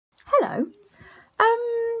hello.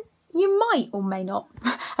 You might or may not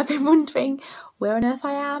have been wondering where on earth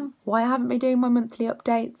I am, why I haven't been doing my monthly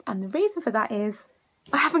updates, and the reason for that is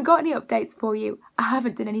I haven't got any updates for you. I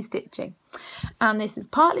haven't done any stitching, and this is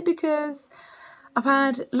partly because I've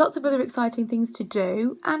had lots of other exciting things to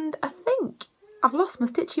do, and I think I've lost my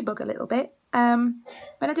stitchy bug a little bit. When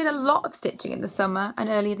I did a lot of stitching in the summer and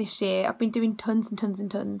earlier this year, I've been doing tons and tons and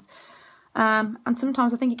tons, and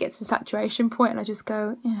sometimes I think it gets to a saturation point and I just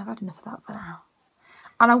go, yeah, I've had enough of that for now.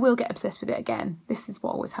 And I will get obsessed with it again. This is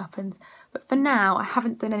what always happens. But for now, I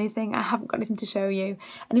haven't done anything. I haven't got anything to show you.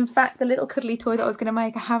 And in fact, the little cuddly toy that I was going to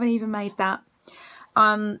make, I haven't even made that.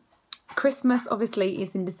 Christmas obviously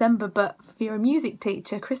is in December, but if you're a music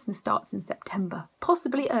teacher, Christmas starts in September,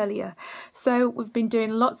 possibly earlier. So we've been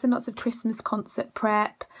doing lots and lots of Christmas concert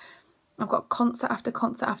prep. I've got concert after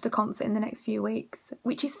concert after concert in the next few weeks,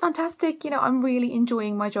 which is fantastic. You know, I'm really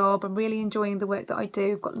enjoying my job. I'm really enjoying the work that I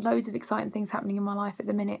do. I've got loads of exciting things happening in my life at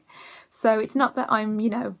the minute. So it's not that I'm,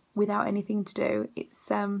 you know, without anything to do. It's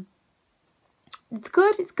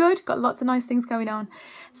good, it's good. Got lots of nice things going on.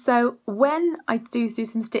 So when I do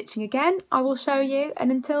some stitching again, I will show you.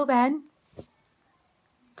 And until then,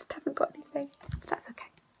 just haven't got anything. That's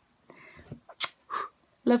okay.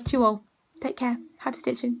 Love to you all. Take care. Happy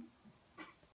stitching.